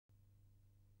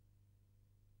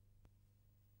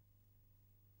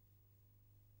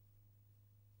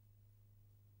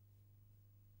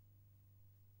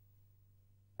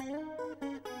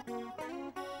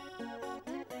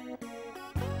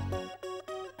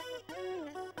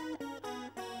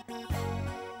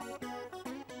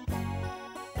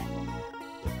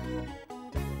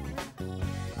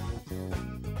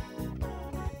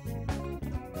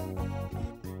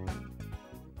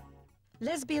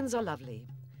Lesbians are lovely.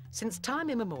 Since time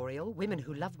immemorial, women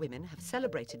who love women have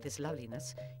celebrated this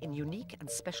loveliness in unique and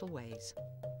special ways.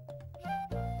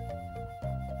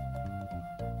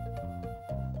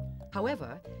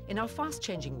 However, in our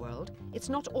fast-changing world, it's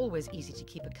not always easy to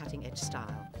keep a cutting-edge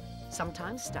style.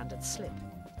 Sometimes standards slip.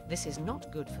 This is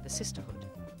not good for the sisterhood.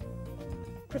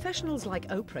 Professionals like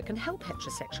Oprah can help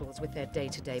heterosexuals with their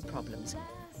day-to-day problems,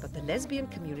 but the lesbian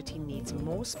community needs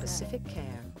more specific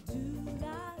care.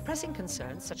 Pressing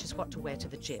concerns such as what to wear to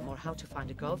the gym or how to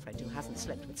find a girlfriend who hasn't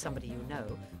slept with somebody you know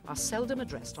are seldom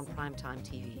addressed on primetime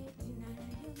TV.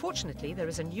 Fortunately, there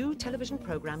is a new television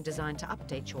program designed to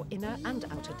update your inner and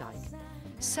outer dyke.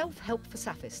 Self-Help for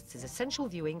Sapphists is essential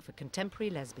viewing for contemporary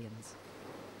lesbians.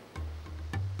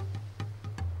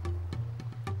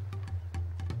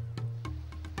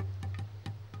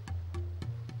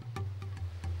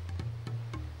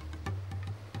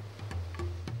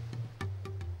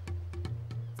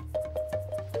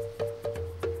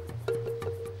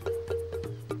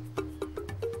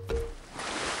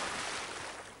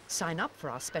 Sign up for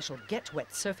our special Get Wet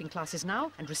surfing classes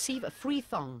now and receive a free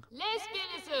thong.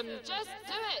 Lesbianism, just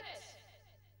do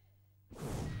it!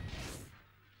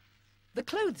 The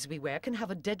clothes we wear can have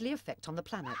a deadly effect on the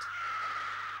planet.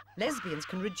 Lesbians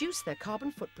can reduce their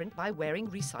carbon footprint by wearing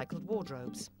recycled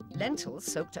wardrobes. Lentils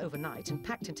soaked overnight and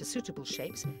packed into suitable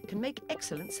shapes can make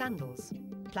excellent sandals.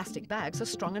 Plastic bags are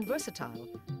strong and versatile.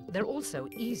 They're also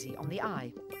easy on the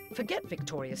eye. Forget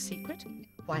Victoria's Secret.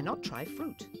 Why not try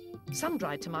fruit?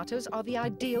 Sun-dried tomatoes are the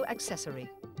ideal accessory.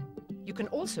 You can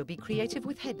also be creative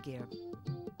with headgear.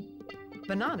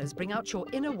 Bananas bring out your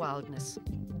inner wildness.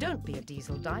 Don't be a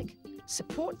diesel dyke.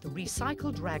 Support the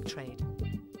recycled rag trade.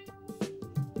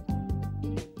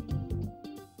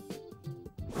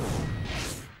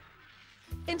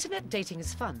 Internet dating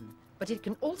is fun, but it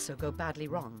can also go badly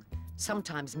wrong.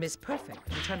 Sometimes Ms. Perfect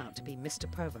can turn out to be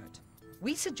Mr. Pervert.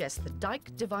 We suggest the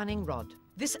dyke divining rod.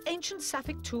 This ancient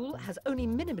Sapphic tool has only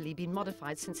minimally been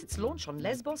modified since its launch on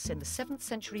Lesbos in the 7th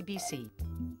century BC.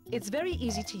 It's very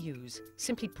easy to use.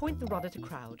 Simply point the rod at a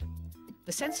crowd.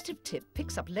 The sensitive tip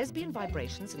picks up lesbian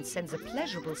vibrations and sends a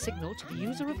pleasurable signal to the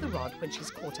user of the rod when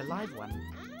she's caught a live one.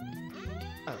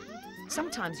 Oh,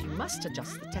 sometimes you must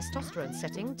adjust the testosterone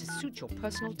setting to suit your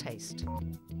personal taste.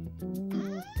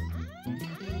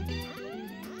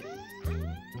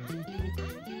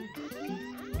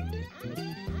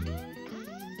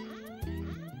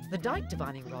 The dyke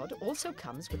divining rod also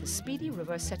comes with a speedy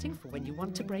reverse setting for when you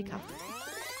want to break up.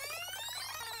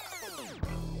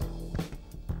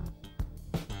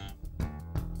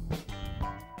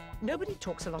 Nobody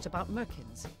talks a lot about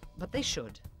merkins, but they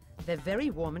should. They're very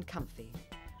warm and comfy.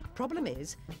 Problem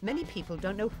is, many people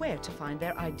don't know where to find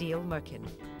their ideal merkin.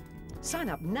 Sign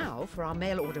up now for our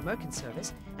mail order merkin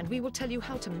service, and we will tell you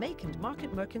how to make and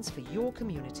market merkins for your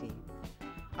community.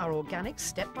 Our organic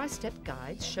step-by-step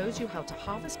guide shows you how to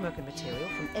harvest merkin material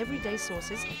from everyday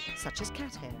sources such as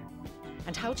cat hair,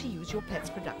 and how to use your pets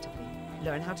productively.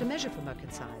 Learn how to measure for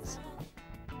merkin size.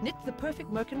 Knit the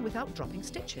perfect merkin without dropping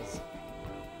stitches.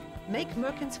 Make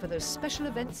merkins for those special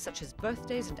events such as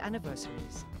birthdays and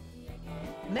anniversaries.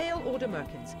 Mail order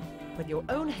merkins. With your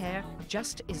own hair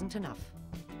just isn't enough.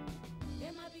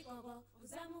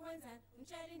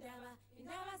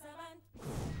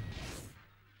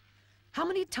 How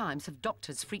many times have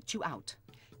doctors freaked you out?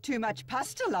 Too much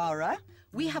pasta, Laura.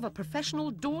 We have a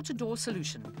professional door-to-door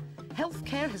solution.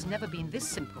 Healthcare has never been this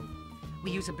simple.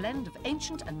 We use a blend of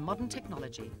ancient and modern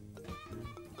technology.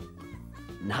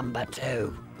 Number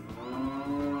 2.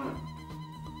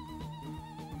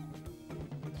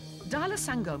 Dialer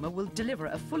Sangoma will deliver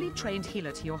a fully trained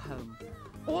healer to your home.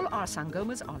 All our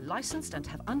Sangomas are licensed and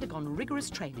have undergone rigorous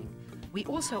training. We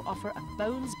also offer a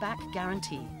bones back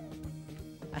guarantee.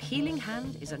 A healing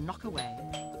hand is a knock away.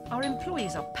 Our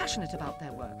employees are passionate about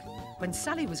their work. When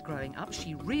Sally was growing up,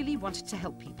 she really wanted to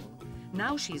help people.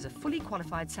 Now she is a fully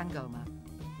qualified Sangoma.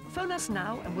 Phone us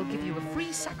now and we'll give you a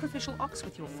free sacrificial ox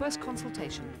with your first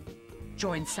consultation.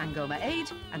 Join Sangoma Aid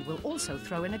and we'll also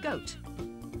throw in a goat.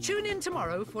 Tune in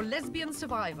tomorrow for Lesbian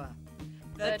Survivor.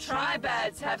 The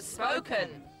Tribades have spoken.